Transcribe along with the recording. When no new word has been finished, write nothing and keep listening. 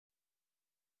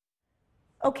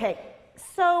Okay,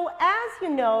 so as you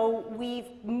know,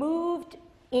 we've moved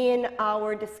in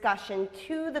our discussion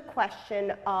to the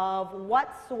question of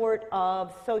what sort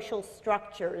of social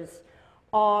structures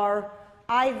are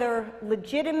either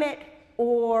legitimate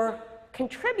or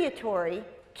contributory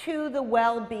to the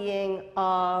well-being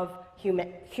of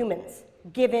humans,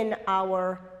 given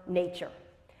our nature.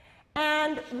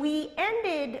 And we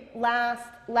ended last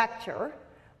lecture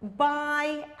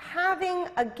by having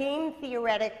a game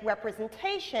theoretic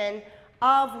representation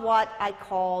of what I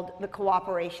called the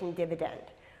cooperation dividend,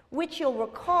 which you'll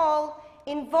recall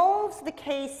involves the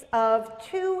case of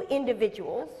two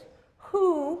individuals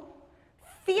who,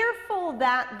 fearful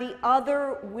that the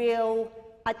other will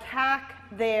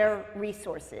attack their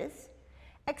resources,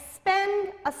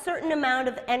 expend a certain amount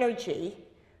of energy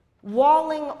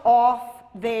walling off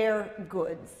their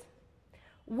goods,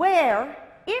 where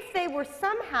if they were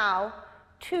somehow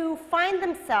to find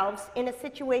themselves in a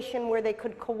situation where they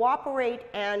could cooperate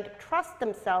and trust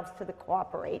themselves to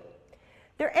cooperate,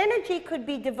 their energy could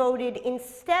be devoted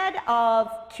instead of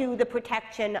to the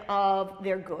protection of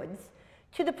their goods,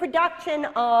 to the production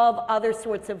of other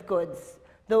sorts of goods,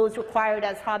 those required,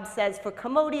 as Hobbes says, for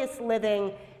commodious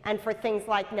living and for things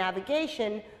like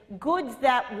navigation, goods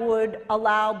that would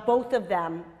allow both of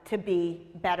them to be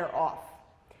better off.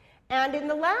 And in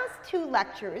the last two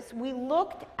lectures, we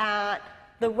looked at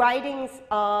the writings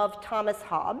of Thomas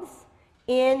Hobbes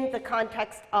in the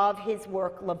context of his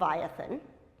work Leviathan,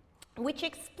 which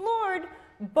explored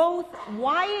both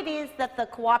why it is that the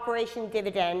cooperation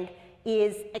dividend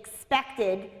is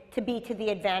expected to be to the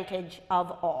advantage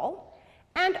of all,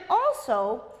 and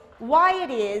also why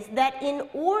it is that in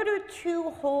order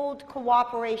to hold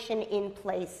cooperation in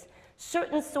place,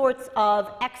 certain sorts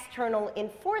of external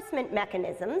enforcement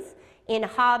mechanisms, in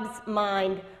Hobbes'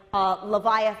 mind,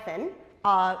 Leviathan,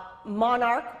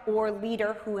 monarch or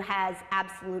leader who has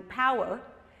absolute power,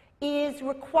 is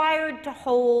required to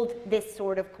hold this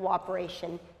sort of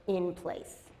cooperation in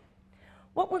place.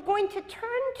 What we're going to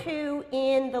turn to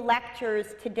in the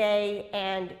lectures today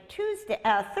and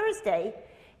Thursday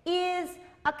is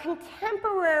a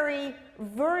contemporary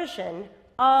version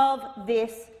of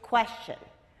this question,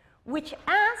 which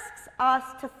asks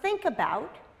us to think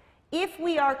about, if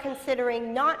we are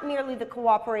considering not merely the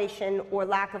cooperation or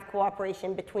lack of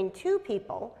cooperation between two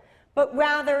people, but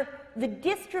rather the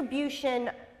distribution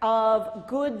of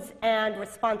goods and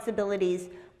responsibilities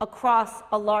across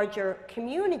a larger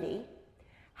community,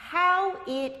 how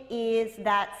it is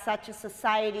that such a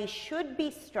society should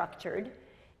be structured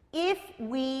if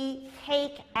we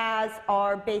take as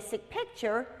our basic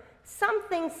picture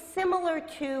something similar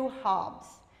to Hobbes,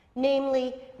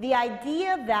 namely the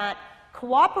idea that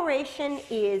cooperation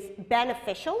is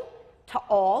beneficial to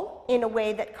all in a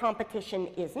way that competition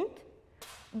isn't,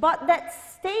 but that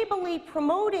stably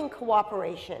promoting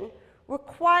cooperation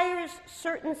requires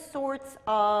certain sorts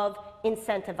of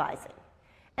incentivizing.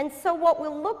 And so what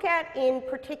we'll look at in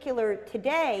particular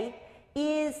today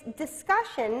is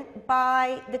discussion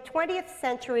by the 20th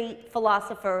century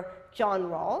philosopher John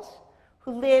Rawls,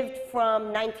 who lived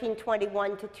from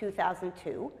 1921 to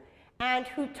 2002, and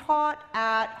who taught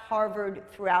at Harvard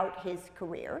throughout his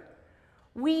career.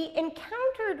 We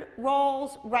encountered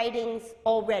Rawls' writings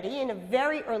already in a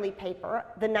very early paper,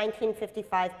 the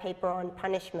 1955 paper on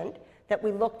punishment that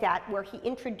we looked at, where he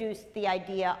introduced the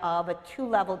idea of a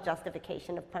two-level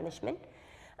justification of punishment.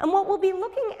 And what we'll be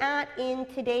looking at in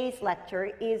today's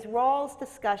lecture is Rawls'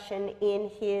 discussion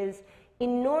in his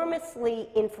enormously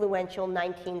influential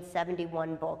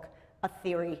 1971 book, A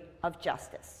Theory of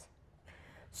Justice.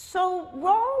 So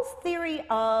Rawls' theory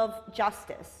of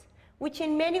justice, which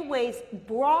in many ways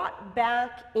brought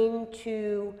back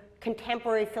into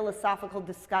contemporary philosophical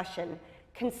discussion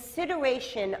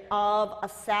consideration of a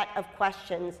set of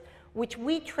questions which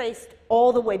we traced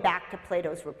all the way back to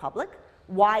Plato's Republic.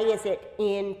 Why is it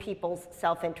in people's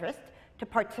self-interest to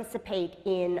participate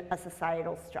in a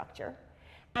societal structure?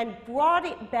 And brought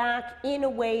it back in a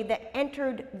way that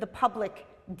entered the public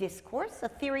discourse. A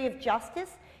Theory of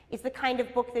Justice is the kind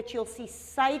of book that you'll see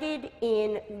cited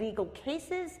in legal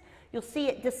cases. You'll see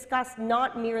it discussed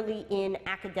not merely in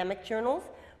academic journals,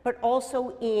 but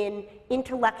also in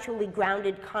intellectually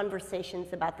grounded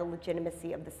conversations about the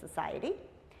legitimacy of the society.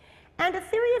 And A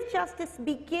Theory of Justice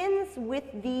begins with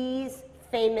these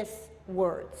famous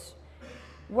words.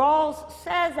 Rawls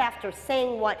says, after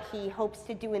saying what he hopes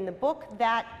to do in the book,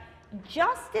 that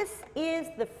justice is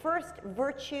the first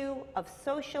virtue of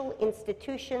social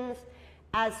institutions,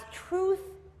 as truth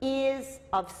is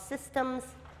of systems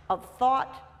of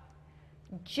thought,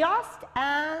 just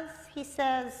as, he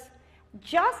says,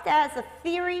 just as a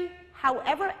theory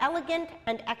however elegant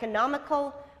and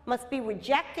economical, must be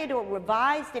rejected or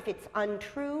revised if it's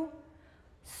untrue,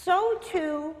 so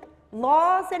too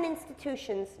laws and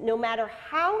institutions, no matter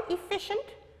how efficient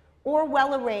or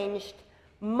well arranged,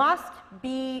 must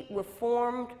be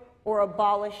reformed or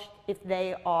abolished if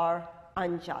they are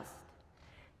unjust.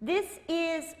 This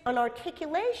is an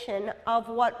articulation of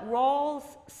what Rawls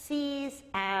sees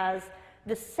as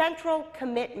the central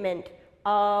commitment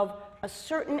of a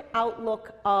certain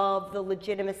outlook of the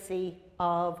legitimacy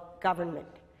of government.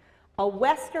 A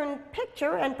Western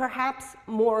picture, and perhaps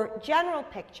more general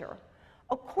picture,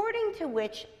 according to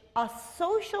which a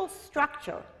social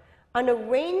structure, an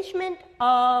arrangement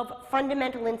of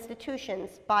fundamental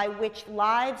institutions by which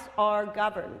lives are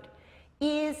governed,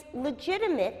 is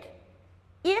legitimate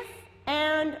if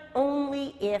and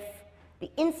only if the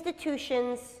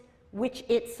institutions which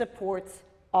it supports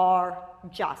are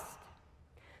just.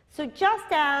 So just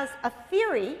as a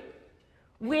theory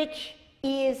which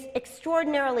is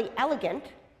extraordinarily elegant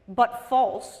but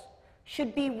false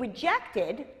should be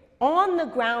rejected on the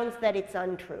grounds that it's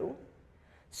untrue,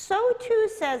 so too,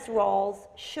 says Rawls,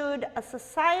 should a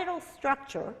societal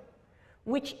structure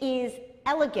which is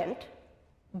elegant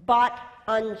but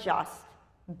unjust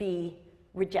be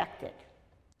rejected.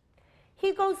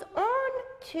 He goes on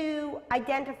to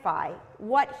identify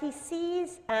what he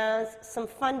sees as some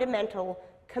fundamental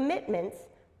commitments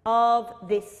of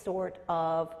this sort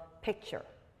of picture.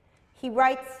 He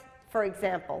writes, for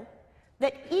example,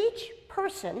 that each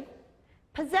person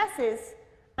possesses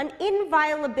an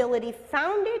inviolability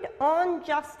founded on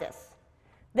justice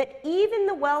that even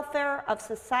the welfare of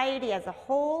society as a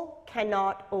whole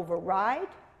cannot override.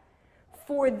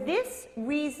 For this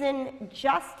reason,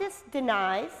 justice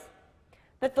denies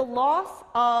that the loss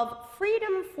of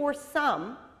freedom for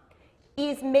some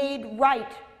is made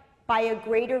right by a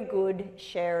greater good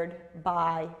shared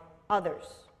by others.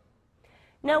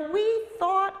 Now, we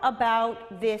thought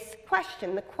about this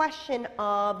question, the question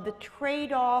of the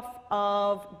trade-off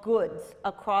of goods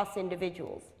across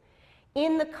individuals,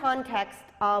 in the context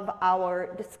of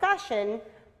our discussion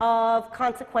of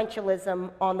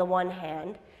consequentialism on the one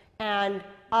hand, and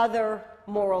other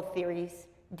moral theories,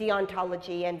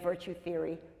 deontology and virtue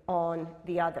theory on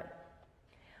the other.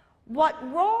 What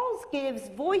Rawls gives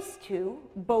voice to,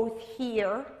 both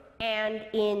here and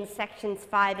in sections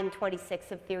 5 and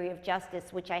 26 of Theory of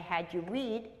Justice, which I had you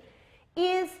read,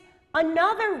 is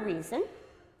another reason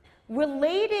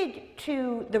related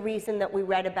to the reason that we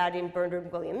read about in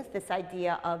Bernard Williams, this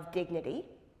idea of dignity,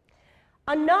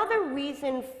 another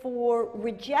reason for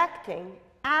rejecting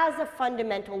as a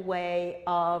fundamental way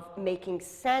of making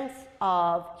sense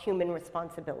of human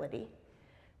responsibility,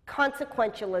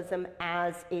 consequentialism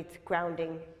as its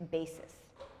grounding basis.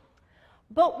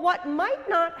 But what might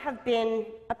not have been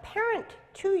apparent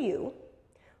to you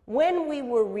when we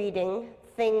were reading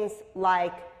things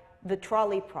like the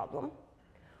trolley problem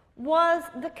was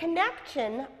the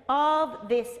connection of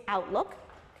this outlook,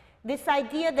 this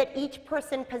idea that each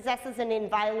person possesses an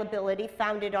inviolability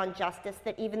founded on justice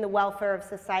that even the welfare of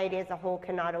society as a whole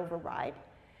cannot override,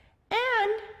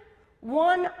 and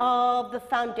one of the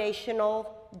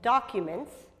foundational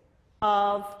documents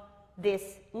of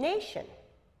this nation.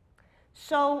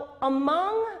 So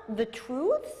among the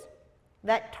truths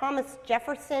that Thomas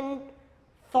Jefferson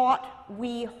thought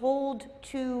we hold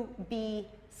to be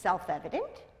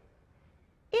self-evident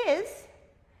is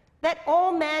that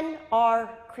all men are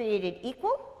created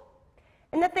equal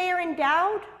and that they are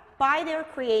endowed by their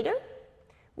Creator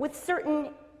with certain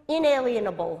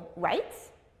inalienable rights,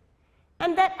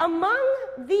 and that among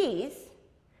these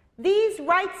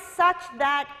rights such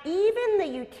that even the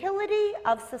utility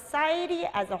of society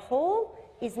as a whole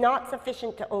is not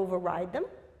sufficient to override them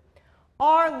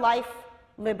are life,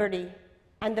 liberty,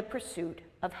 and the pursuit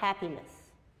of happiness.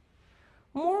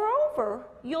 Moreover,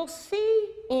 you'll see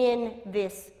in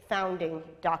this founding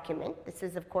document, this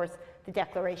is of course the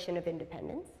Declaration of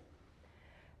Independence,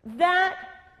 that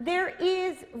there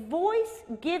is voice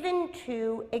given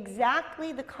to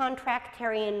exactly the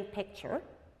contractarian picture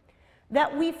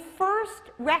that we first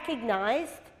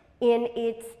recognized in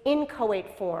its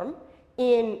inchoate form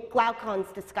in Glaucon's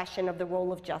discussion of the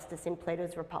role of justice in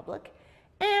Plato's Republic,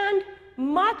 and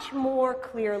much more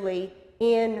clearly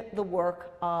in the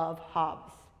work of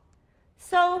Hobbes.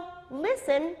 So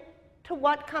listen to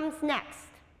what comes next.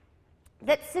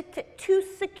 That to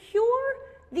secure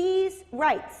these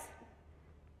rights,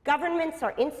 governments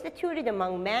are instituted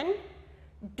among men,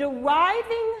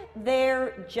 deriving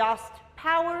their just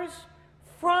powers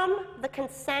from the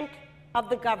consent of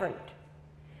the governed.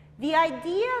 The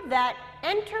idea that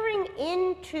entering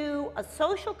into a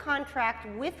social contract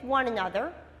with one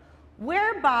another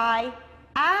whereby,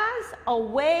 as a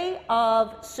way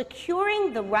of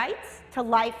securing the rights to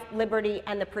life, liberty,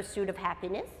 and the pursuit of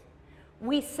happiness,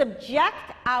 we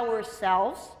subject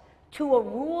ourselves to a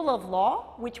rule of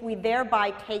law, which we thereby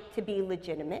take to be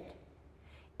legitimate,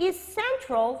 is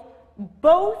central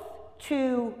both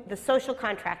to the social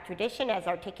contract tradition as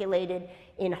articulated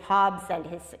in Hobbes and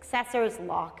his successors,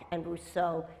 Locke and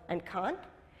Rousseau and Kant,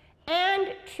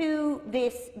 and to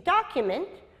this document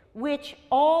which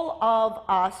all of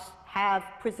us have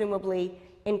presumably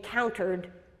encountered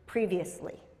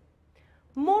previously.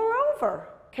 Moreover,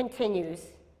 continues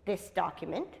this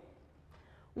document,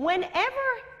 whenever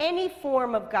any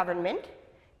form of government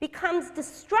becomes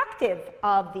destructive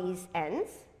of these ends,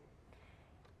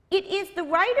 it is the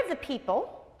right of the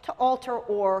people to alter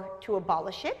or to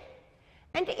abolish it,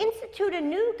 and to institute a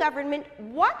new government.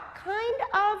 What kind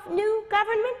of new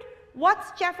government?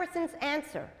 What's Jefferson's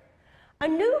answer? A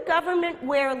new government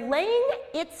where laying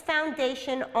its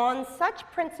foundation on such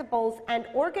principles and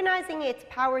organizing its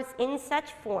powers in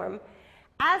such form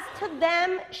as to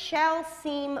them shall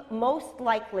seem most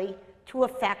likely to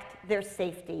affect their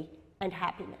safety and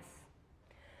happiness.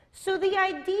 So the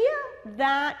idea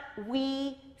that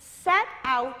we set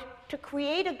out to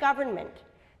create a government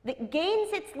that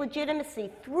gains its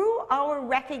legitimacy through our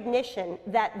recognition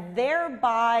that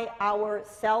thereby our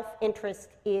self-interest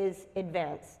is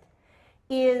advanced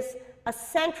is a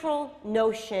central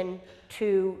notion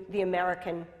to the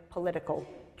American political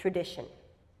tradition.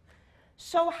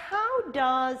 So how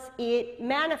does it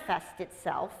manifest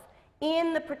itself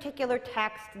in the particular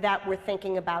text that we're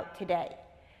thinking about today?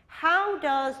 How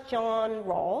does John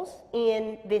Rawls,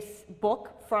 in this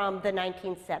book from the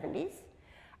 1970s,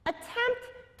 attempt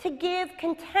to give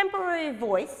contemporary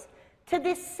voice to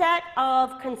this set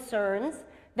of concerns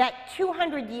that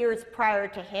 200 years prior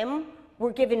to him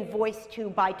were given voice to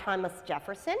by Thomas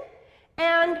Jefferson,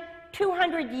 and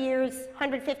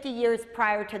 150 years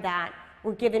prior to that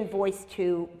were given voice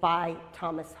to by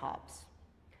Thomas Hobbes?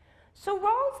 So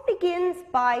Rawls begins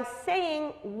by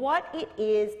saying what it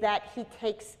is that he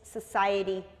takes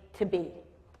society to be.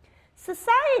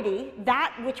 Society,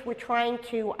 that which we're trying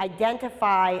to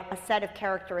identify a set of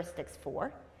characteristics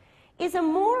for, is a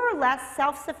more or less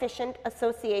self-sufficient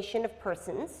association of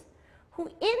persons who,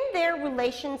 in their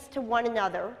relations to one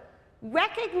another,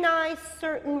 recognize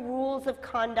certain rules of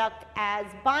conduct as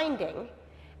binding,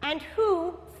 and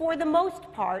who, for the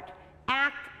most part,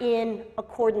 act in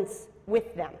accordance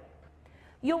with them.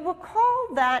 You'll recall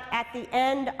that at the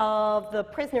end of the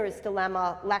Prisoner's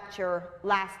Dilemma lecture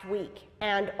last week,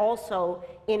 and also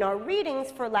in our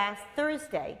readings for last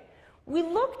Thursday, we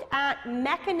looked at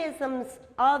mechanisms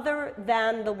other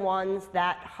than the ones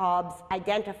that Hobbes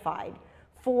identified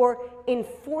for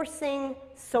enforcing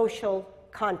social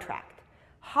contract.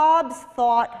 Hobbes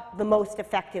thought the most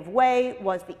effective way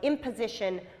was the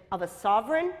imposition of a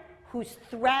sovereign whose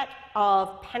threat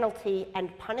of penalty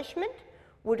and punishment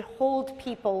would hold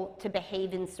people to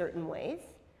behave in certain ways.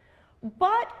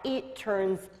 But it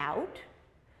turns out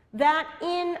that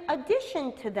in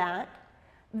addition to that,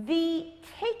 the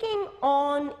taking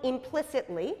on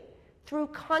implicitly through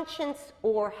conscience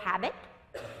or habit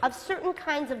of certain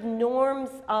kinds of norms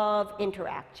of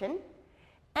interaction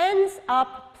ends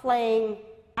up playing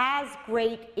as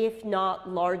great, if not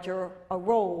larger, a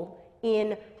role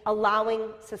in allowing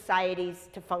societies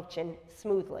to function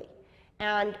smoothly.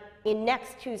 And in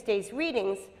next Tuesday's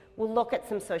readings, we'll look at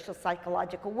some social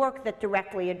psychological work that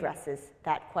directly addresses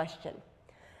that question.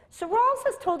 So Rawls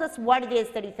has told us what it is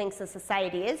that he thinks a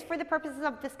society is. For the purposes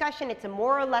of discussion, it's a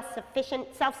more or less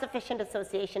self-sufficient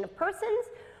association of persons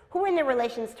who, in their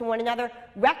relations to one another,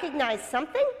 recognize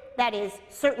something, that is,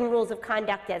 certain rules of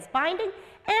conduct as binding,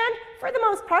 and for the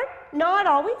most part, not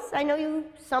always, I know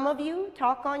some of you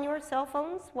talk on your cell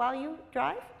phones while you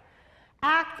drive,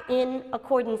 act in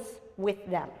accordance with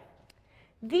them.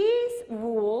 These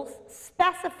rules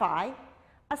specify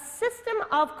a system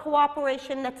of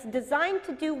cooperation that's designed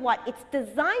to do what? It's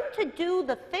designed to do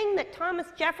the thing that Thomas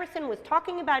Jefferson was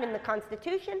talking about in the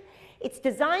Constitution. It's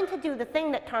designed to do the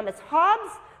thing that Thomas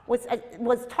Hobbes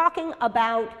was talking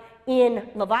about in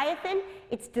Leviathan.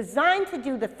 It's designed to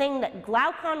do the thing that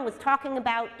Glaucon was talking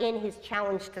about in his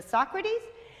challenge to Socrates.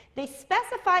 They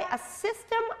specify a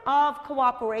system of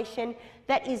cooperation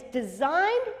that is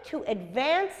designed to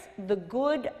advance the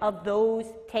good of those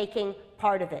taking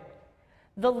part of it.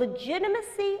 The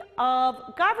legitimacy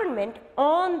of government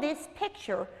on this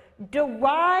picture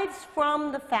derives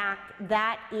from the fact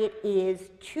that it is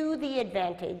to the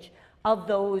advantage of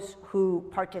those who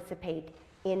participate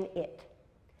in it.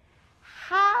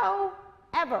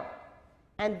 However,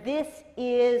 and this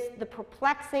is the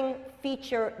perplexing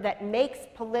feature that makes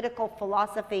political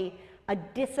philosophy a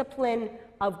discipline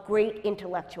of great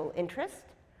intellectual interest.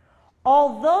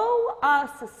 Although a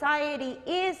society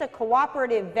is a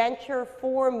cooperative venture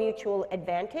for mutual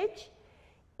advantage,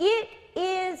 it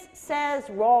is, says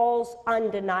Rawls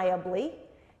undeniably,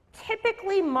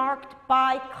 typically marked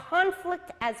by conflict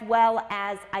as well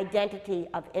as identity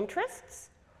of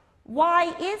interests. Why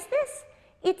is this?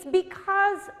 It's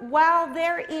because while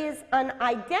there is an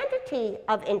identity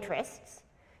of interests,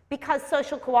 because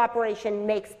social cooperation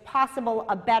makes possible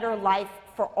a better life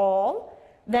for all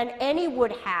than any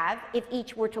would have if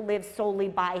each were to live solely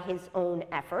by his own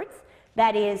efforts.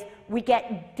 That is, we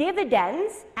get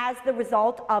dividends as the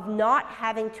result of not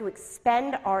having to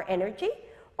expend our energy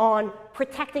on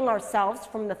protecting ourselves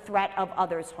from the threat of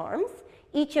others' harms.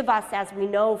 Each of us, as we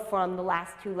know from the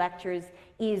last two lectures,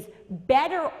 is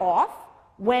better off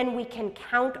when we can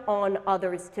count on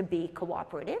others to be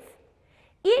cooperative.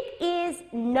 It is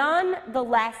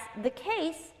nonetheless the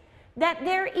case that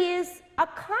there is a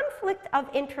conflict of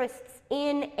interests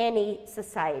in any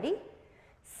society,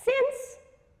 since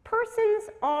persons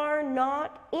are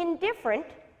not indifferent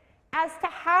as to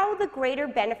how the greater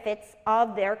benefits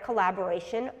of their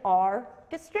collaboration are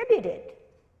distributed.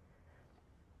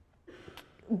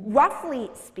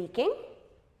 Roughly speaking,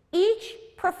 each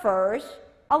prefers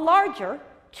a larger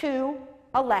to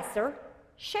a lesser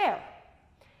share.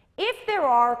 If there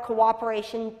are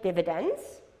cooperation dividends,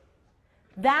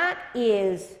 that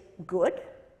is good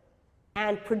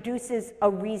and produces a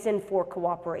reason for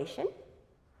cooperation.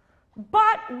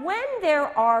 But when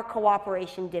there are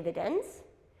cooperation dividends,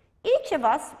 each of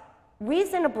us,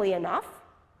 reasonably enough,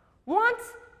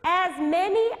 wants as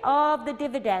many of the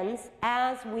dividends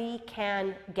as we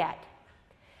can get.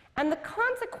 And the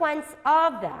consequence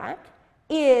of that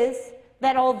is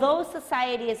that although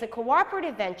society is a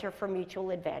cooperative venture for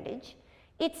mutual advantage,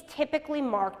 it's typically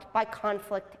marked by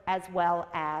conflict as well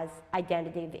as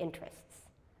identity of interests.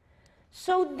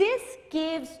 So this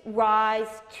gives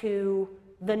rise to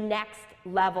the next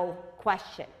level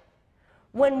question.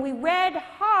 When we read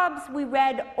Hobbes, we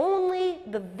read only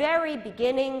the very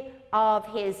beginning of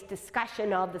his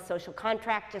discussion of the social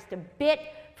contract, just a bit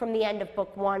from the end of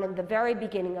Book 1 and the very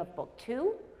beginning of Book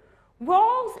 2.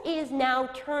 Rawls is now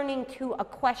turning to a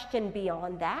question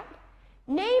beyond that,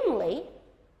 namely,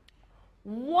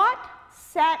 what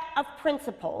set of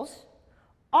principles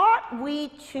ought we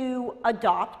to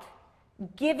adopt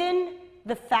given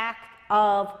the fact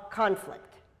of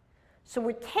conflict? So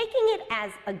we're taking it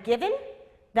as a given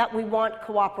that we want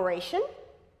cooperation,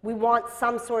 we want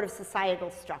some sort of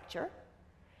societal structure.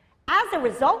 As a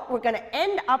result, we're going to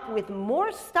end up with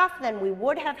more stuff than we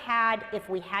would have had if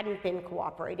we hadn't been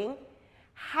cooperating.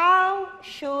 How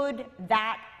should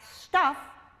that stuff,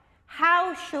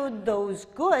 how should those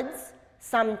goods,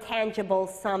 some tangible,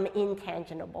 some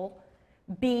intangible,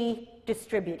 be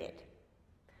distributed?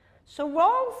 So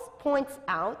Rawls points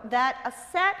out that a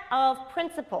set of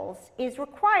principles is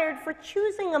required for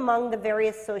choosing among the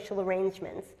various social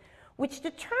arrangements which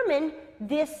determine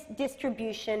this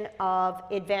distribution of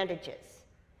advantages.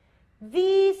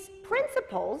 These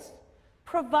principles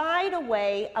provide a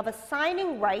way of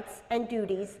assigning rights and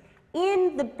duties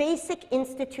in the basic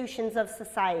institutions of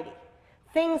society.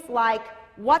 Things like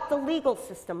what the legal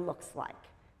system looks like,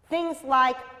 things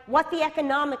like what the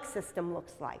economic system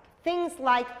looks like, things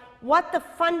like what the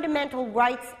fundamental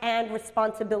rights and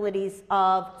responsibilities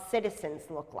of citizens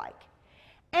look like.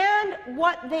 And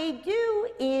what they do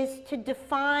is to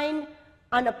define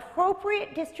an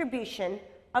appropriate distribution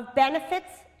of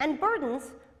benefits and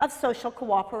burdens of social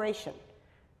cooperation.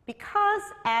 Because,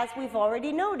 as we've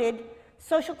already noted,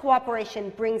 social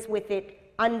cooperation brings with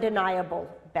it undeniable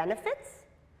benefits,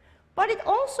 but it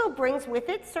also brings with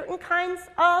it certain kinds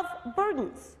of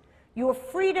burdens. Your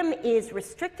freedom is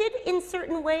restricted in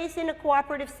certain ways in a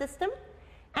cooperative system,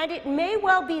 and it may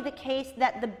well be the case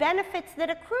that the benefits that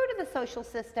accrue to the social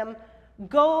system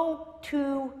go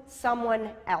to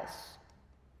someone else.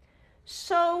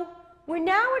 So we're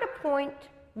now at a point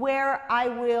where I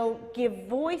will give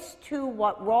voice to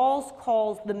what Rawls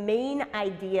calls the main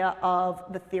idea of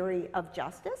the theory of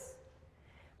justice.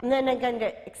 And then I'm going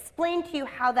to explain to you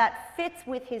how that fits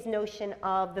with his notion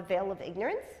of the veil of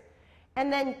ignorance.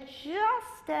 And then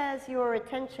just as your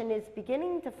attention is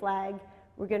beginning to flag,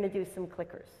 we're going to do some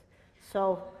clickers.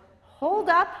 So hold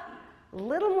up, a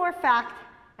little more fact,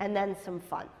 and then some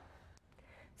fun.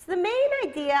 So the main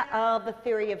idea of the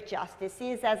theory of justice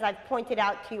is, as I've pointed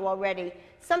out to you already,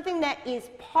 something that is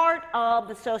part of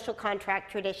the social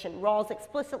contract tradition. Rawls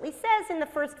explicitly says in the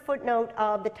first footnote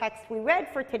of the text we read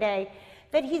for today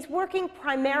that he's working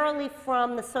primarily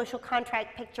from the social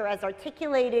contract picture as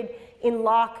articulated in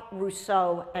Locke,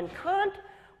 Rousseau, and Kant,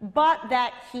 but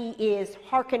that he is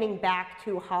hearkening back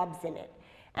to Hobbes in it.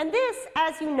 And this,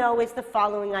 as you know, is the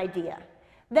following idea,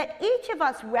 that each of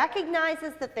us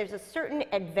recognizes that there's a certain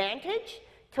advantage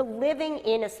to living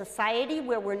in a society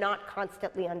where we're not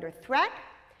constantly under threat,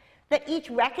 that each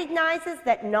recognizes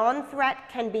that non-threat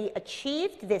can be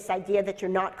achieved, this idea that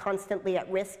you're not constantly at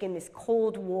risk in this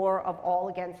cold war of all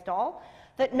against all,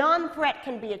 that non-threat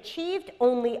can be achieved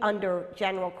only under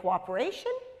general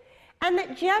cooperation, and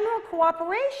that general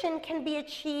cooperation can be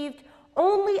achieved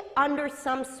only under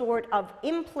some sort of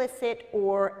implicit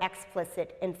or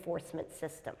explicit enforcement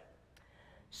system.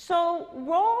 So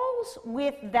Rawls,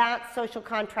 with that social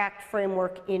contract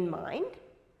framework in mind,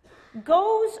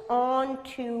 goes on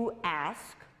to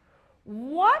ask,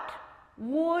 what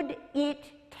would it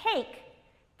take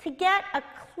to get a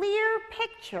clear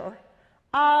picture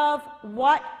of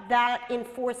what that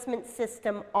enforcement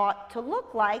system ought to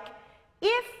look like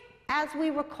if, as we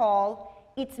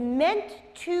recall, it's meant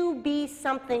to be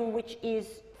something which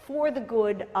is for the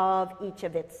good of each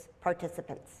of its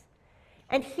participants.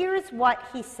 And here's what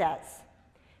he says.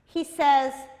 He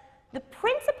says, the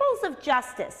principles of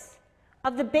justice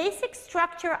of the basic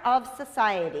structure of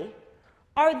society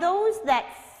are those that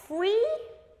free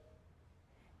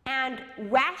and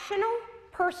rational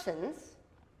persons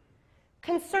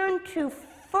concerned to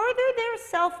further their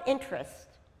self-interest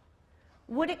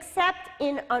would accept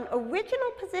in an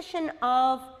original position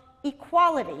of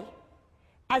equality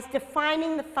as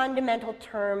defining the fundamental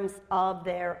terms of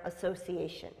their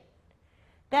association.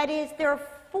 That is, there are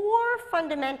four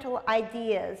fundamental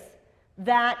ideas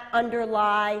that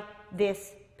underlie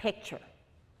this picture.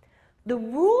 The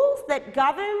rules that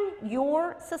govern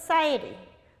your society,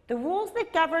 the rules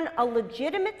that govern a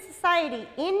legitimate society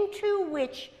into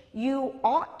which you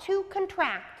ought to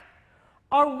contract,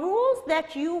 are rules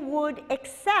that you would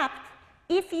accept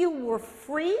if you were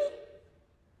free,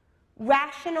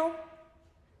 rational,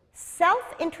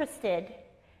 self-interested,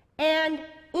 and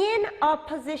in a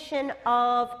position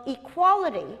of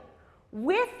equality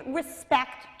with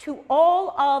respect to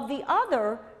all of the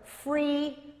other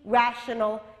free,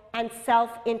 rational, and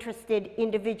self-interested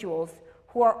individuals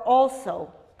who are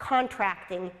also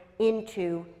contracting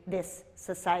into this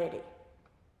society.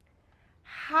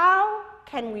 How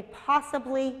can we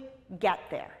possibly get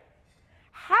there?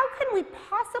 How can we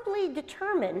possibly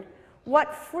determine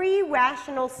what free,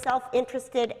 rational,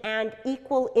 self-interested, and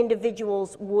equal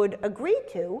individuals would agree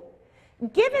to,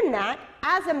 given that,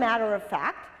 as a matter of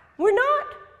fact, we're not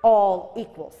all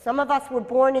equal? Some of us were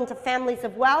born into families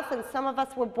of wealth, and some of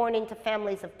us were born into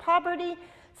families of poverty.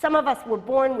 Some of us were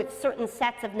born with certain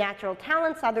sets of natural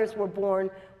talents, others were born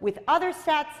with other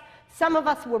sets. Some of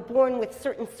us were born with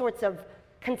certain sorts of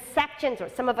conceptions, or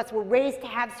some of us were raised to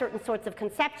have certain sorts of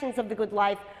conceptions of the good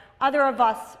life. Other of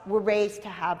us were raised to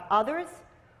have others.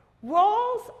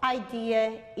 Rawls'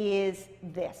 idea is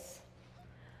this.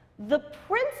 The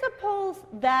principles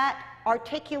that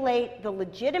articulate the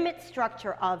legitimate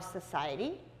structure of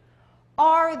society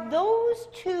are those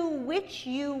to which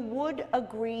you would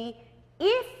agree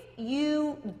if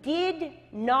you did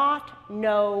not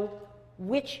know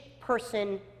which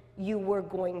person you were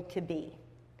going to be.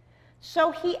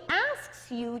 So he asks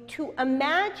you to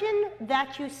imagine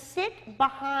that you sit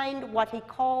behind what he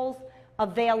calls a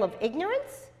veil of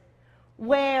ignorance,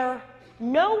 where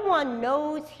no one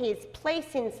knows his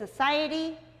place in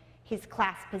society, his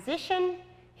class position,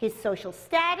 his social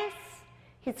status,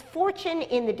 his fortune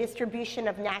in the distribution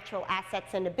of natural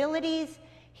assets and abilities,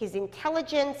 his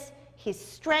intelligence, his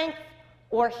strength,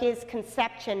 or his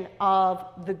conception of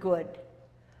the good.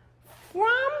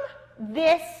 From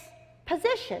this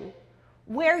position,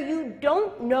 where you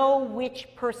don't know which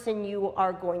person you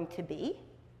are going to be,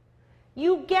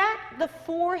 you get the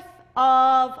fourth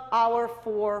of our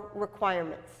four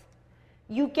requirements.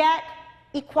 You get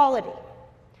equality,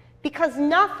 because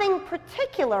nothing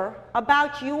particular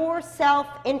about your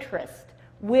self-interest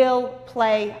will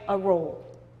play a role.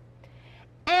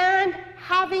 And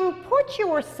having put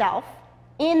yourself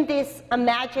in this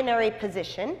imaginary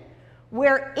position,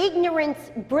 where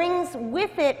ignorance brings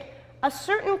with it a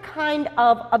certain kind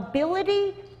of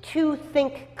ability to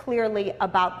think clearly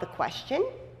about the question,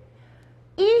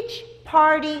 each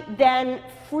party then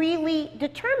freely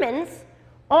determines,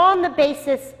 on the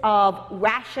basis of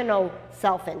rational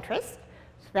self-interest,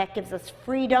 so that gives us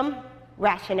freedom,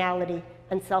 rationality,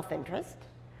 and self-interest,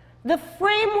 the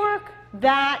framework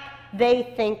that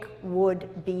they think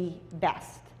would be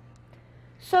best.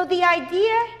 So the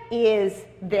idea is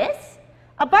this: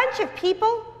 a bunch of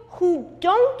people who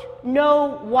don't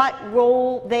know what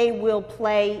role they will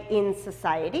play in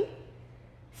society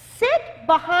sit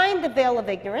behind the veil of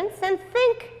ignorance and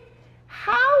think,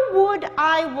 how would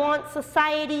I want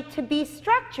society to be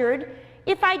structured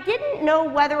if I didn't know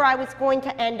whether I was going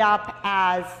to end up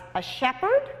as a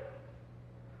shepherd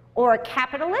or a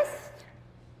capitalist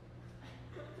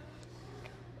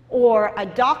or a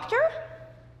doctor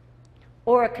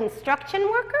or a construction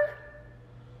worker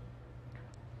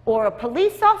or a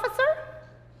police officer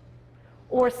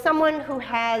or someone who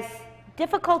has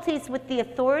difficulties with the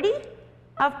authority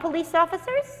of police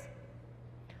officers,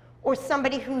 or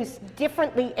somebody who's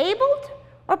differently abled,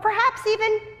 or perhaps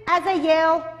even as a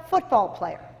Yale football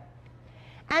player.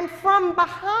 And from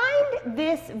behind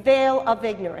this veil of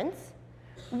ignorance,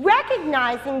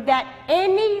 recognizing that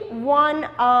any one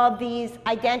of these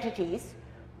identities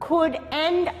could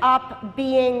end up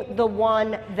being the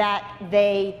one that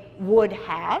they would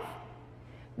have,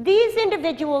 these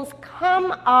individuals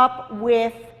come up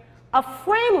with a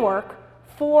framework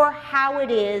for how it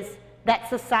is that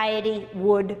society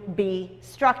would be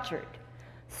structured.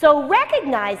 So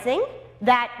recognizing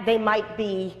that they might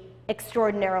be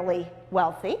extraordinarily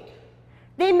wealthy,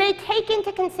 they may take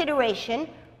into consideration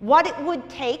what it would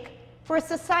take for a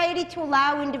society to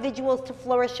allow individuals to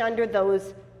flourish under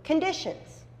those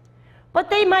conditions.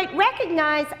 But they might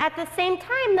recognize at the same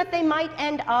time that they might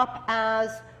end up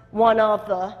as one of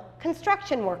the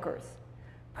construction workers.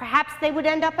 Perhaps they would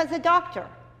end up as a doctor.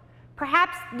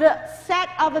 Perhaps the set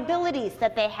of abilities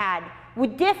that they had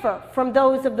would differ from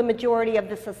those of the majority of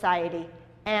the society,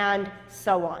 and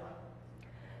so on.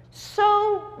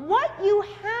 So what you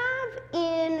have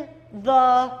in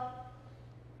the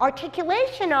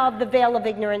articulation of the veil of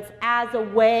ignorance as a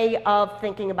way of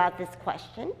thinking about this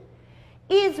question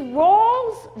is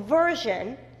Rawls'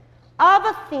 version of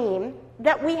a theme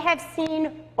that we have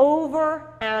seen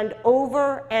over and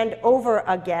over and over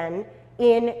again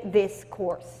in this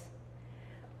course.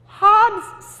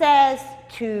 Hobbes says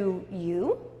to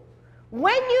you,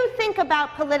 when you think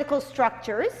about political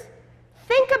structures,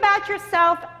 think about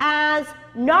yourself as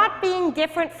not being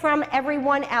different from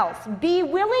everyone else. Be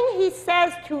willing, he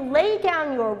says, to lay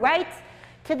down your rights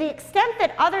to the extent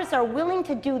that others are willing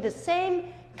to do the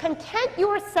same. Content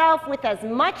yourself with as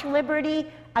much liberty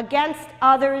against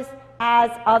others as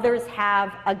others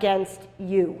have against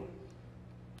you.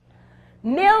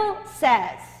 Mill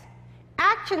says,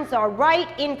 actions are right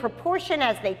in proportion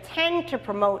as they tend to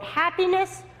promote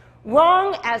happiness,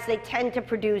 wrong as they tend to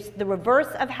produce the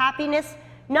reverse of happiness,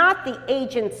 not the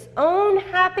agent's own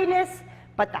happiness,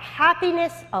 but the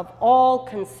happiness of all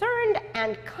concerned.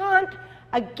 And Kant,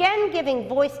 again giving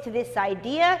voice to this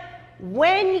idea,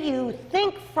 when you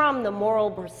think from the moral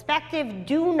perspective,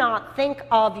 do not think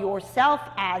of yourself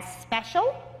as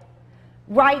special.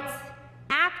 Writes,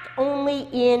 act only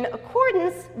in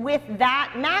accordance with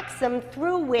that maxim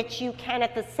through which you can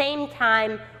at the same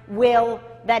time will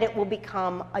that it will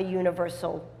become a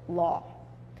universal law.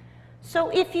 So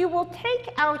if you will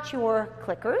take out your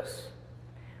clickers,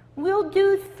 we'll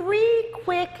do 3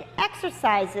 quick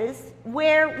exercises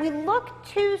where we look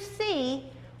to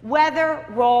see whether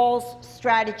Rawls'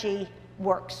 strategy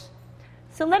works.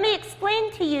 So let me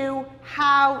explain to you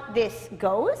how this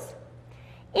goes.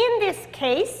 In this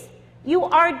case, you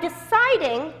are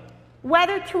deciding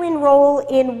whether to enroll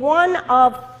in one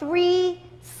of 3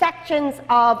 sections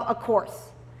of a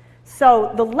course.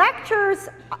 So the lectures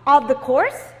of the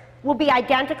course will be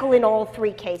identical in all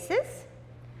 3 cases.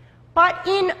 But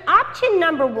in option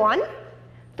number 1,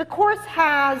 the course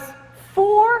has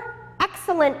 4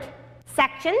 excellent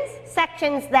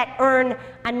sections that earn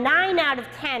a 9 out of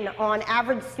 10 on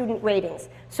average student ratings.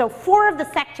 So 4 of the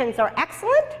sections are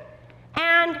excellent,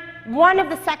 and 1 of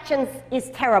the sections is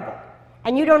terrible.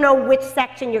 And you don't know which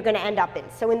section you're going to end up in.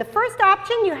 So in the first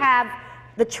option, you have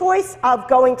the choice of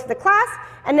going to the class,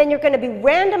 and then you're going to be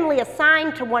randomly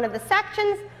assigned to one of the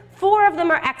sections. 4 of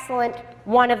them are excellent,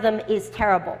 1 of them is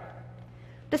terrible.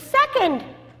 The second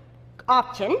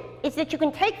option is that you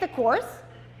can take the course,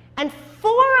 and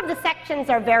 4 of the sections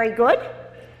are very good.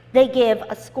 They give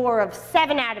a score of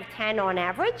 7 out of 10 on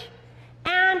average.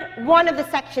 And 1 of the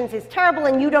sections is terrible,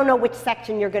 and you don't know which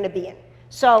section you're going to be in.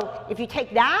 So if you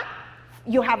take that,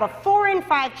 you have a 4 in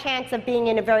 5 chance of being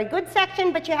in a very good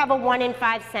section, but you have a 1 in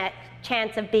 5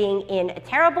 chance of being in a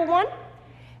terrible one.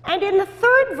 And in the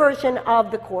third version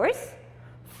of the course,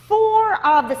 4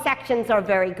 of the sections are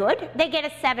very good. They get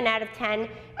a 7 out of 10,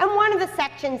 and 1 of the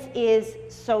sections is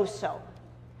so-so.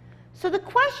 So the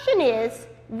question is,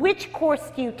 which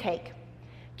course do you take?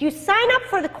 Do you sign up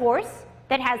for the course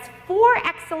that has 4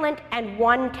 excellent and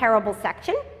 1 terrible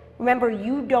section, Remember,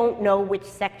 you don't know which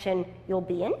section you'll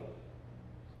be in.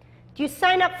 Do you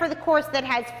sign up for the course that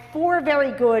has 4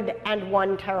 very good and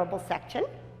 1 terrible section?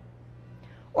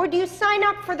 Or do you sign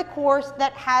up for the course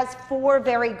that has 4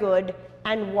 very good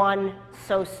and 1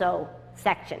 so-so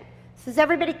section? So is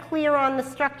everybody clear on the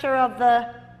structure of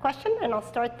the question? And I'll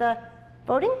start the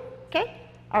voting. Okay?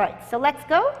 All right, so let's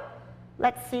go.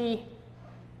 Let's see.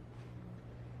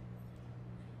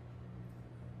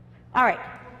 All right,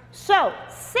 so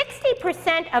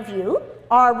 60% of you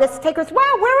are risk takers.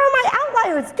 Wow, where are my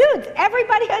outliers? Dudes,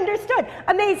 everybody understood.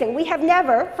 Amazing. We have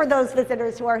never, for those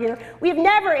visitors who are here, we have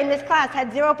never in this class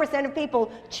had 0% of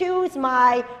people choose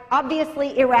my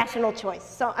obviously irrational choice.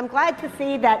 So I'm glad to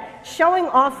see that showing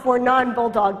off for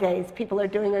non-bulldog days, people are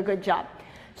doing a good job.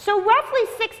 So roughly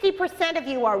 60% of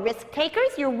you are risk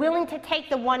takers. You're willing to take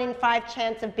the 1 in 5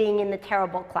 chance of being in the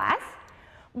terrible class.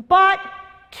 But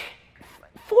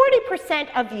 40%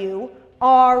 of you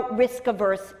are risk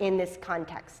averse in this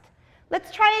context.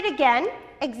 Let's try it again.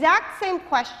 Exact same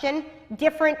question,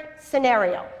 different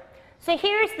scenario. So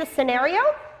here's the scenario.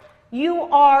 You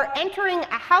are entering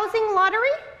a housing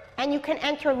lottery, and you can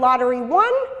enter lottery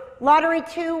 1, lottery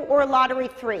 2, or lottery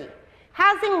 3.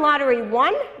 Housing lottery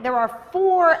 1, there are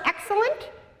 4 excellent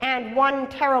and 1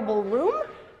 terrible room.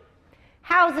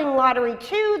 Housing lottery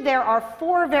 2, there are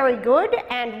 4 very good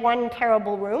and 1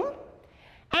 terrible room.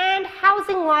 And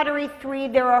housing lottery 3,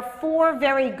 there are 4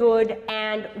 very good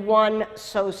and 1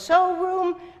 so-so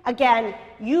room. Again,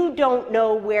 you don't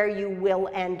know where you will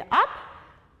end up.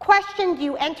 Question, do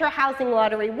you enter housing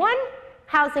lottery 1,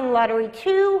 housing lottery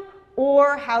 2,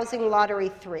 or housing lottery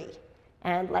 3?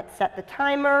 And let's set the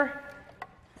timer.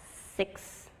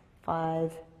 6,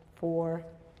 5, 4,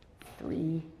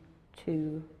 3,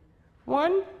 2,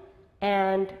 1.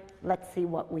 And let's see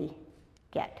what we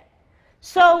get.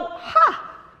 So,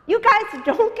 you guys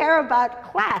don't care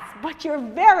about class, but you're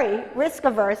very risk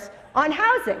averse on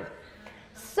housing.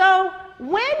 So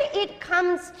when it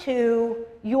comes to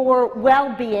your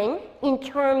well-being in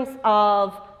terms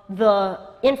of the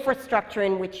infrastructure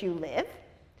in which you live,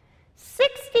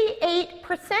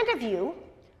 68% of you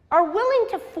are willing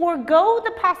to forego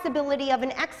the possibility of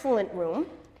an excellent room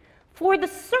for the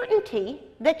certainty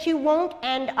that you won't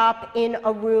end up in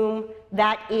a room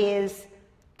that is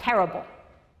terrible.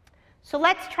 So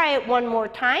let's try it one more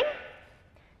time.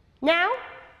 Now,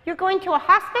 you're going to a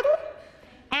hospital,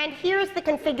 and here's the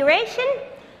configuration.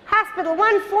 Hospital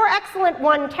 1, 4 excellent,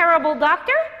 1 terrible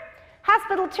doctor.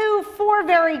 Hospital 2, 4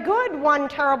 very good, 1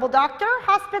 terrible doctor.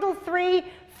 Hospital 3,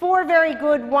 4 very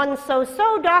good, 1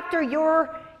 so-so doctor.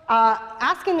 You're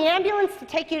asking the ambulance to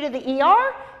take you to the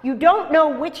ER. You don't know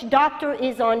which doctor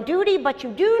is on duty, but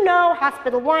you do know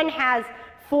Hospital 1 has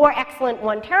 4 excellent,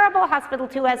 1 terrible. Hospital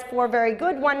 2 has 4 very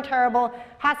good, 1 terrible.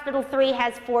 Hospital 3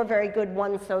 has 4 very good,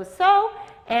 1 so-so.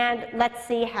 And let's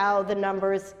see how the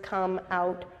numbers come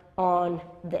out on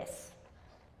this.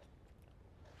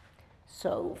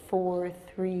 So 4,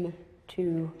 3,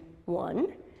 2,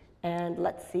 1. And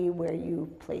let's see where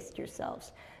you placed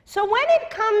yourselves. So when it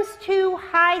comes to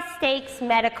high-stakes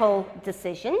medical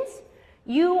decisions,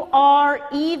 you are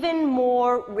even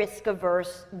more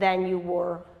risk-averse than you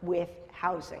were with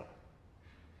housing.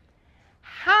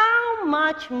 How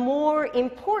much more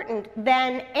important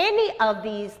than any of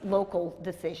these local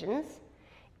decisions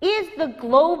is the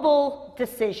global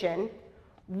decision?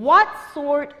 What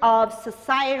sort of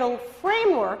societal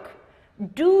framework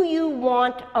do you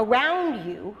want around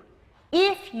you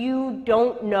if you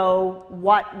don't know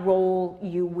what role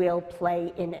you will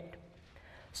play in it?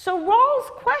 So Rawls'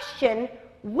 question,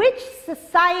 which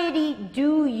society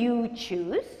do you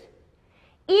choose,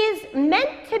 is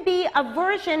meant to be a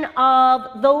version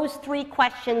of those 3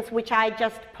 questions which I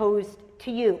just posed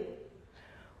to you.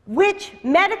 Which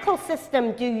medical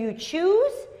system do you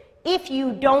choose if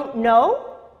you don't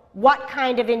know what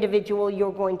kind of individual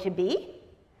you're going to be?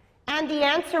 And the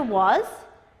answer was,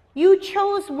 you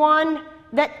chose one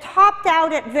that topped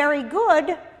out at very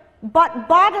good, but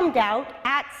bottomed out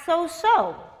at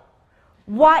so-so.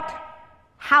 What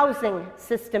housing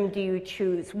system do you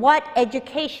choose? What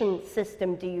education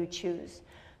system do you choose?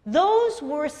 Those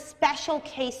were special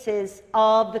cases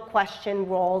of the question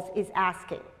Rawls is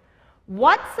asking.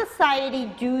 What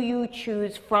society do you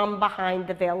choose from behind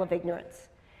the veil of ignorance?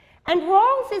 And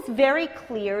Rawls is very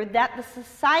clear that the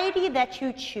society that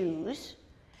you choose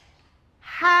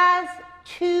has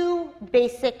 2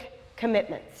 basic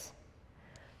commitments.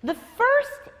 The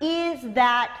first is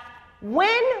that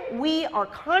when we are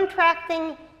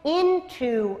contracting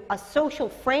into a social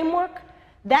framework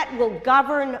that will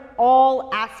govern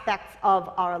all aspects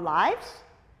of our lives,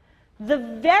 the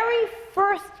very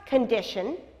first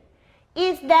condition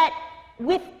is that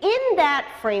within that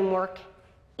framework,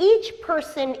 each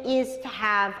person is to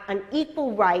have an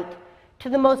equal right to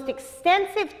the most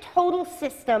extensive total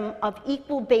system of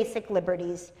equal basic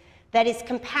liberties that is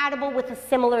compatible with a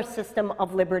similar system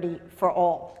of liberty for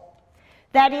all.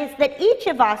 That is, that each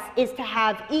of us is to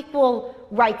have equal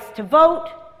rights to vote,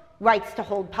 rights to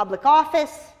hold public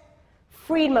office,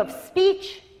 freedom of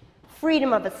speech,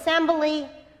 freedom of assembly,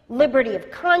 liberty of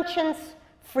conscience,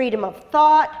 freedom of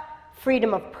thought,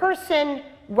 freedom of person,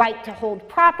 right to hold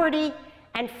property,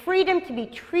 and freedom to be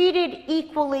treated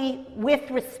equally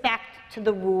with respect to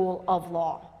the rule of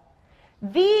law.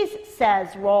 These, says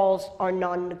Rawls, are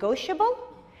non-negotiable,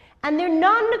 and they're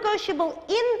non-negotiable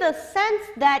in the sense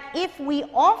that if we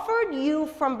offered you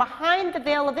from behind the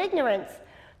veil of ignorance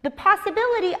the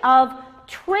possibility of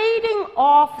trading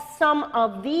off some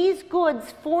of these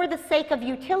goods for the sake of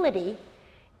utility,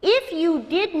 if you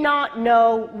did not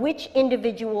know which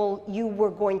individual you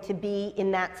were going to be in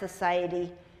that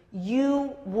society,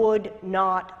 you would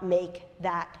not make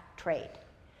that trade.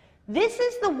 This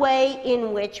is the way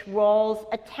in which Rawls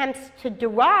attempts to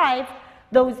derive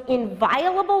those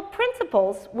inviolable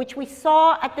principles which we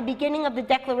saw at the beginning of the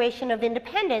Declaration of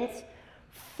Independence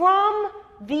from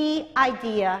the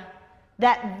idea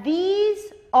that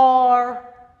these are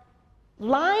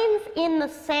lines in the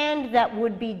sand that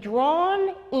would be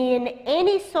drawn in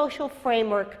any social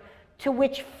framework to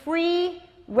which free,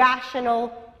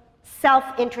 rational,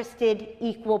 self-interested,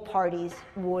 equal parties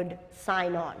would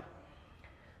sign on.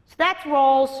 So that's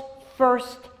Rawls'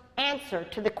 first answer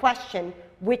to the question,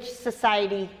 which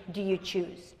society do you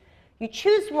choose? You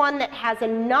choose one that has a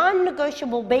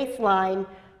non-negotiable baseline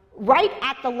right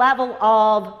at the level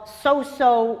of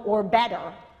so-so or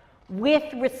better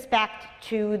with respect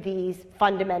to these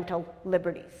fundamental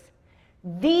liberties.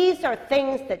 These are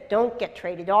things that don't get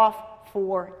traded off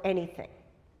for anything.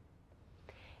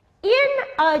 In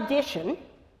addition,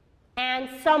 and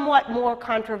somewhat more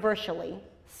controversially,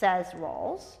 says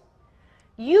Rawls,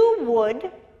 you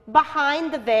would,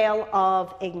 behind the veil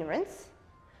of ignorance,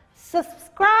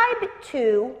 subscribe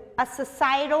to a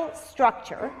societal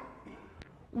structure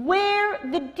where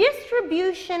the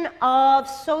distribution of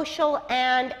social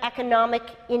and economic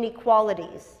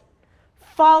inequalities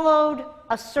followed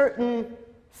a certain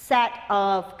set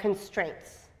of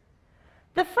constraints.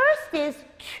 The first is,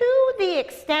 to the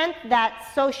extent that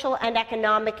social and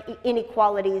economic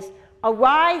inequalities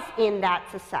arise in that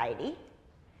society,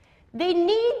 they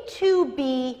need to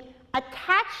be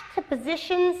attached to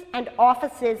positions and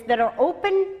offices that are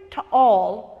open to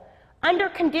all under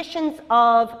conditions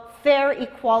of fair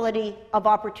equality of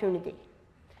opportunity.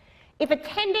 If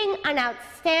attending an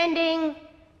outstanding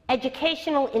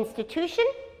educational institution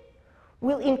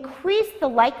will increase the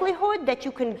likelihood that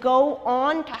you can go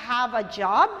on to have a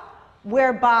job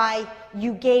whereby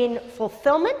you gain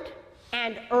fulfillment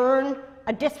and earn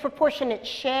a disproportionate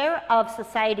share of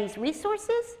society's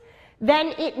resources,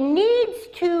 then it needs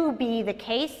to be the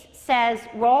case, says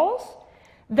Rawls,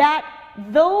 that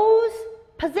those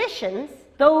positions,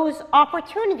 those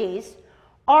opportunities,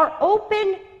 are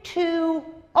open to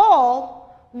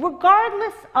all,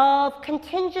 regardless of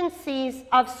contingencies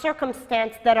of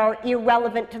circumstance that are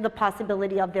irrelevant to the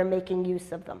possibility of their making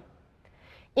use of them.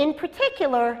 In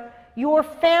particular, your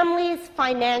family's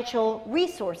financial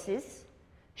resources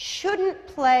shouldn't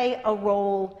play a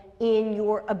role in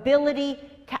your ability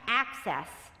to access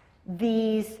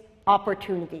these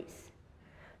opportunities.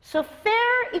 So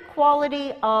fair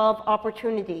equality of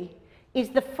opportunity is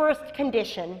the first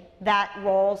condition that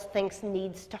Rawls thinks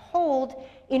needs to hold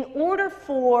in order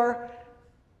for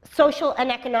social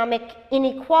and economic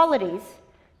inequalities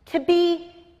to be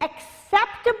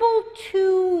acceptable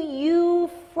to you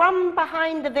from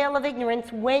behind the veil of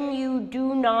ignorance when you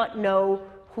do not know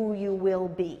who you will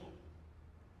be.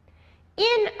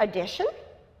 In addition,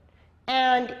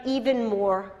 and even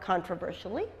more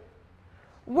controversially,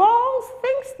 Rawls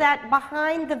thinks that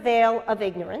behind the veil of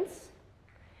ignorance,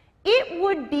 it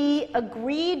would be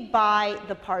agreed by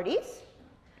the parties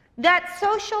that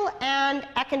social and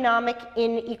economic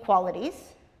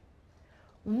inequalities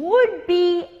would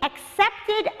be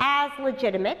accepted as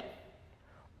legitimate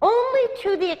only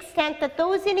to the extent that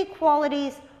those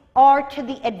inequalities are to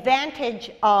the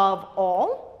advantage of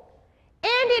all,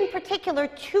 and in particular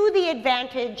to the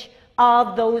advantage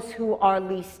of those who are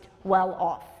least well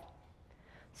off.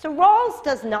 So Rawls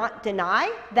does not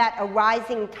deny that a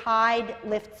rising tide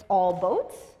lifts all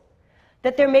boats,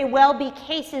 that there may well be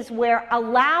cases where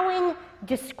allowing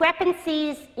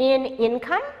discrepancies in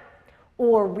income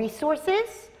or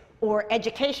resources or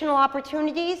educational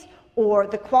opportunities or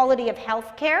the quality of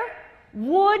health care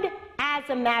would, as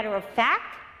a matter of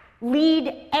fact,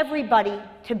 lead everybody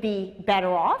to be better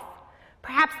off.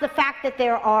 Perhaps the fact that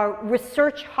there are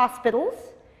research hospitals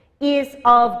is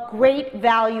of great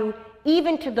value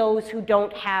even to those who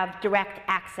don't have direct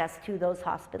access to those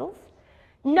hospitals.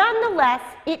 Nonetheless,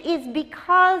 it is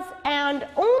because and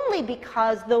only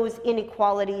because those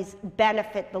inequalities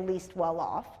benefit the least well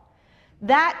off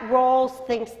that Rawls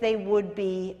thinks they would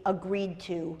be agreed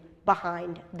to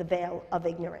behind the veil of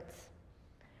ignorance.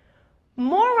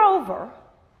 Moreover,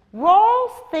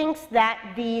 Rawls thinks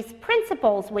that these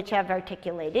principles which I've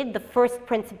articulated, the first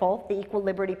principle, the equal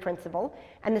liberty principle,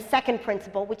 and the second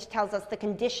principle, which tells us the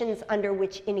conditions under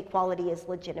which inequality is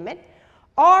legitimate,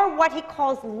 are what he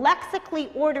calls lexically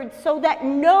ordered so that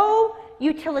no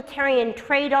utilitarian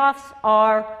trade-offs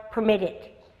are permitted.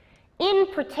 In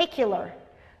particular,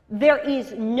 there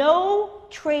is no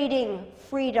trading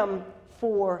freedom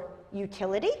for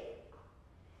utility.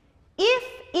 If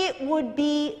it would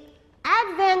be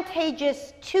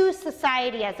advantageous to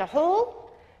society as a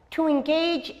whole to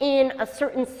engage in a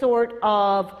certain sort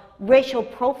of racial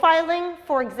profiling,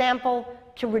 for example,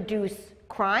 to reduce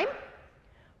crime,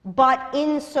 but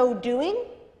in so doing,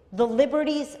 the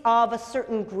liberties of a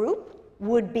certain group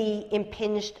would be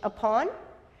impinged upon,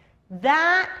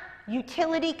 that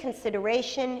utility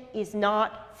consideration is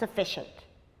not sufficient,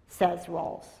 says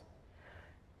Rawls.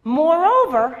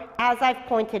 Moreover, as I've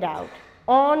pointed out,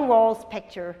 on Rawls'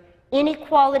 picture,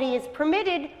 inequality is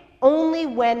permitted only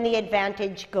when the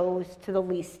advantage goes to the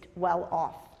least well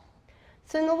off.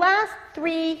 So in the last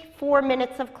 3-4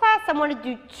 minutes of class, I want to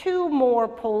do 2 more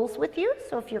polls with you.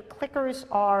 So if your clickers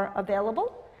are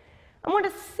available, I want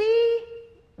to see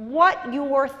what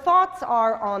your thoughts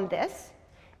are on this.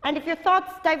 And if your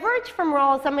thoughts diverge from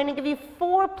Rawls, I'm going to give you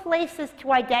 4 places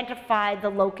to identify the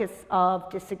locus of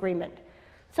disagreement.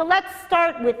 So let's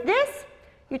start with this.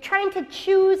 You're trying to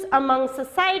choose among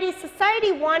societies.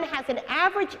 Society 1 has an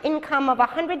average income of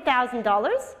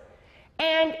 $100,000,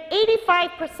 and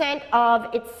 85%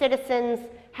 of its citizens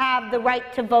have the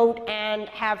right to vote and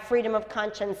have freedom of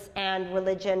conscience and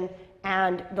religion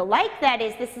and the like. That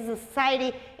is, this is a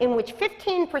society in which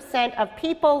 15% of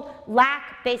people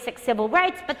lack basic civil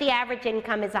rights, but the average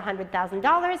income is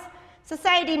 $100,000.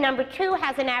 Society number 2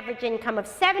 has an average income of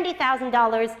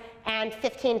 $70,000, and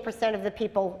 15% of the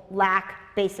people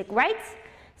lack basic rights.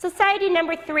 Society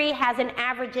number 3 has an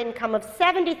average income of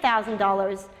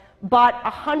 $70,000, but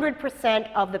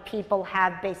 100% of the people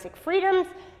have basic freedoms.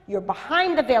 You're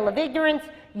behind the veil of ignorance.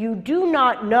 You do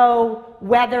not know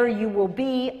whether you will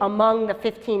be among the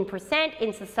 15%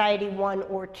 in society 1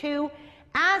 or 2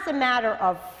 as a matter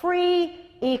of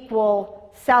free,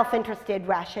 equal, self-interested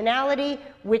rationality.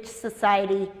 Which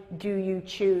society do you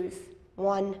choose?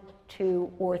 1,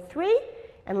 2, or 3?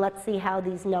 And let's see how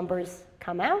these numbers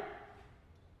come out.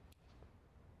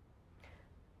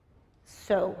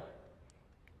 So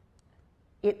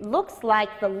it looks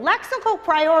like the lexical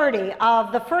priority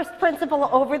of the first principle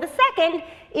over the second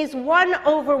is one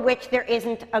over which there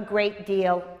isn't a great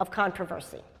deal of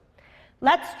controversy.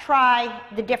 Let's try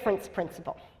the difference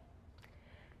principle.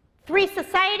 3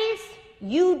 societies,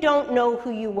 you don't know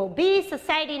who you will be.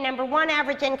 Society number 1,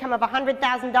 average income of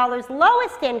 $100,000,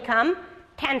 lowest income,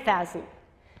 $10,000.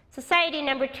 Society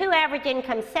number 2, average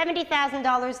income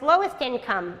 $70,000, lowest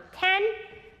income, 10.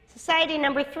 Society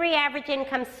number 3, average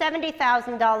income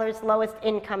 $70,000, lowest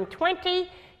income 20.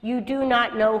 You do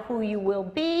not know who you will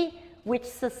be. Which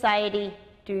society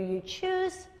do you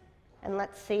choose? And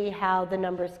let's see how the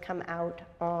numbers come out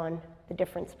on the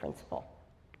difference principle.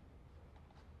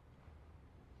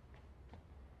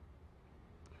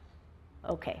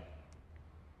 Okay.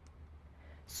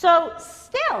 So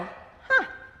still,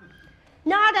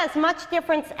 not as much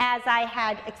difference as I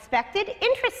had expected.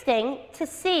 Interesting to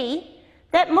see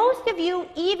that most of you,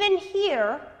 even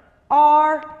here,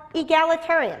 are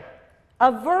egalitarian,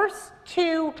 averse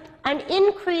to an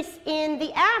increase in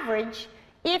the average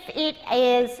if it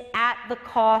is at the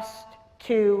cost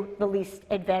to the least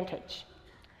advantage.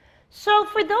 So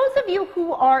for those of you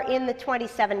who are in the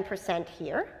 27%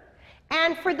 here,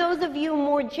 and for those of you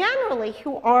more generally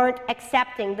who aren't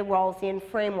accepting the Rawlsian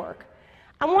framework,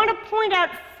 I want to point out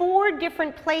 4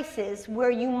 different places where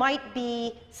you might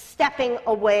be stepping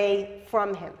away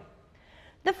from him.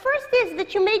 The first is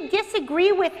that you may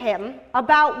disagree with him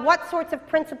about what sorts of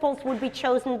principles would be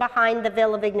chosen behind the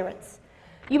veil of ignorance.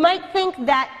 You might think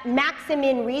that maxim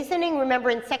in reasoning, remember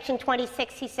in section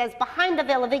 26 he says behind the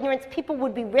veil of ignorance people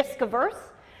would be risk averse.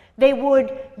 They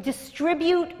would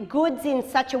distribute goods in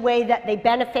such a way that they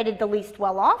benefited the least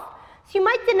well off. So you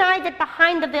might deny that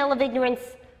behind the veil of ignorance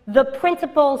the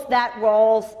principles that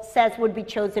Rawls says would be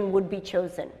chosen would be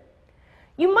chosen.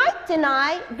 You might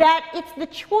deny that it's the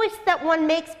choice that one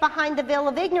makes behind the veil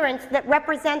of ignorance that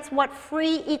represents what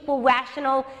free, equal,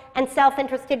 rational, and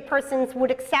self-interested persons would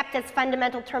accept as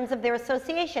fundamental terms of their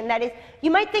association. That is,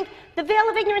 you might think the veil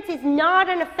of ignorance is not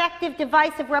an effective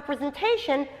device of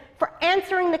representation for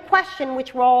answering the question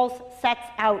which Rawls sets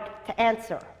out to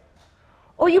answer.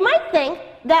 Or you might think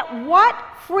that what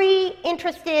free,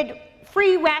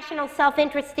 rational,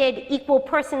 self-interested, equal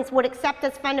persons would accept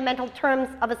as fundamental terms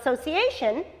of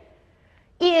association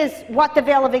is what the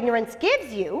veil of ignorance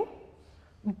gives you,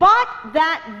 but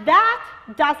that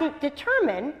doesn't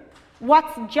determine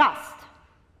what's just.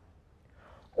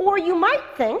 Or you might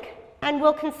think, and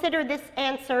we'll consider this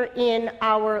answer in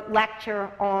our lecture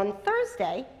on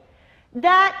Thursday,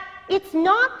 that it's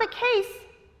not the case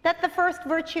that the first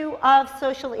virtue of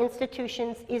social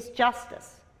institutions is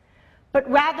justice, but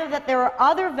rather that there are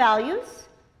other values,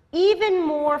 even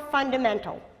more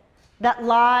fundamental, that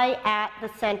lie at the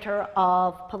center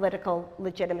of political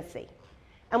legitimacy.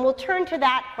 And we'll turn to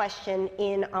that question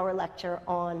in our lecture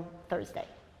on Thursday.